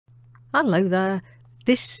Hello there.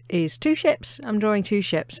 This is two ships. I'm drawing two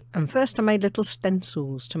ships, and first I made little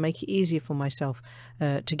stencils to make it easier for myself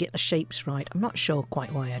to get the shapes right. I'm not sure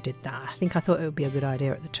quite why I did that. I think I thought it would be a good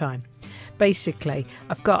idea at the time. Basically,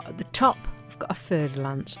 I've got at the top, I've got a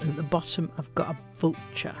fer-de-lance, and at the bottom I've got a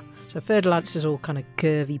vulture. So fer-de-lance is all kind of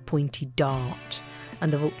curvy, pointy dart,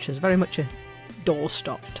 and the vulture is very much a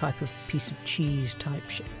doorstop type of piece of cheese type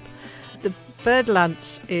ship. The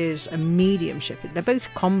fer-de-lance is a medium ship. They're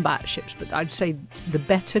both combat ships, but I'd say the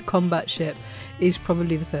better combat ship is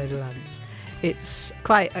probably the fer-de-lance. It's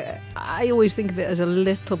quite, I always think of it as a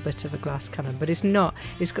little bit of a glass cannon, but it's not.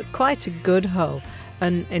 It's got quite a good hull,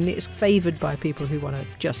 and it's favoured by people who want to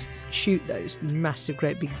just shoot those massive,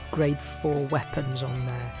 great big grade 4 weapons on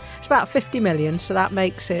there. It's about 50 million, so that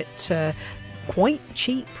makes it quite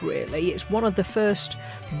cheap, really. It's one of the first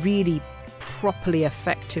really properly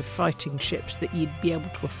effective fighting ships that you'd be able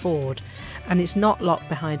to afford, and it's not locked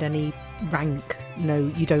behind any rank.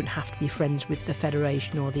 No, you don't have to be friends with the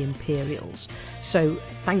Federation or the Imperials, so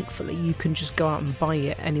thankfully you can just go out and buy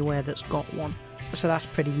it anywhere that's got one, so that's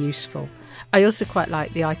pretty useful. I also quite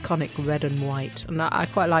like the iconic red and white, and I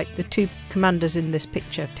quite like the two commanders in this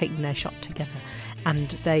picture taking their shot together, and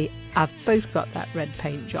they have both got that red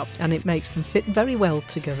paint job, and it makes them fit very well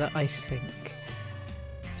together, I think.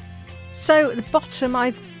 So at the bottom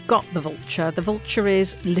I've got the vulture. The vulture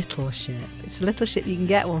is little ship. It's a little ship. You can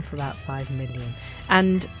get one for about 5 million,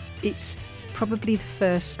 and it's probably the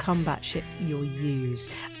first combat ship you'll use.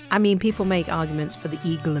 I mean, people make arguments for the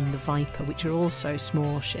Eagle and the Viper, which are also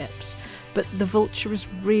small ships, but the vulture is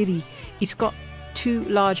really, it's got 2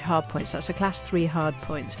 large hardpoints. That's a class 3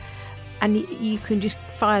 hardpoint, and you can just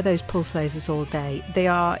fire those pulse lasers all day.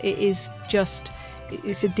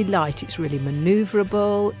 It's a delight. It's really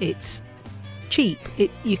manoeuvrable. It's cheap.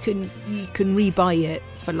 You can rebuy it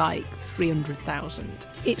for like 300,000.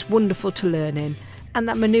 It's wonderful to learn in, and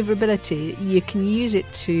that manoeuvrability, you can use it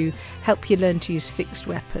to help you learn to use fixed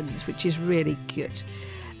weapons, which is really good.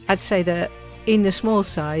 I'd say that in the small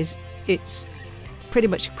size, it's pretty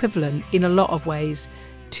much equivalent in a lot of ways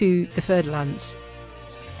to the fer-de-lance.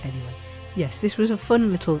 Anyway, yes, this was a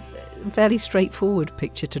fun little, fairly straightforward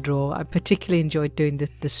picture to draw. I particularly enjoyed doing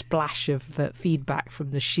the splash of feedback from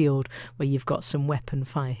the shield where you've got some weapon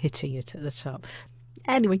fire hitting it at the top.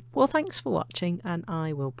 Anyway, well, thanks for watching, and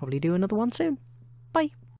I will probably do another one soon. Bye.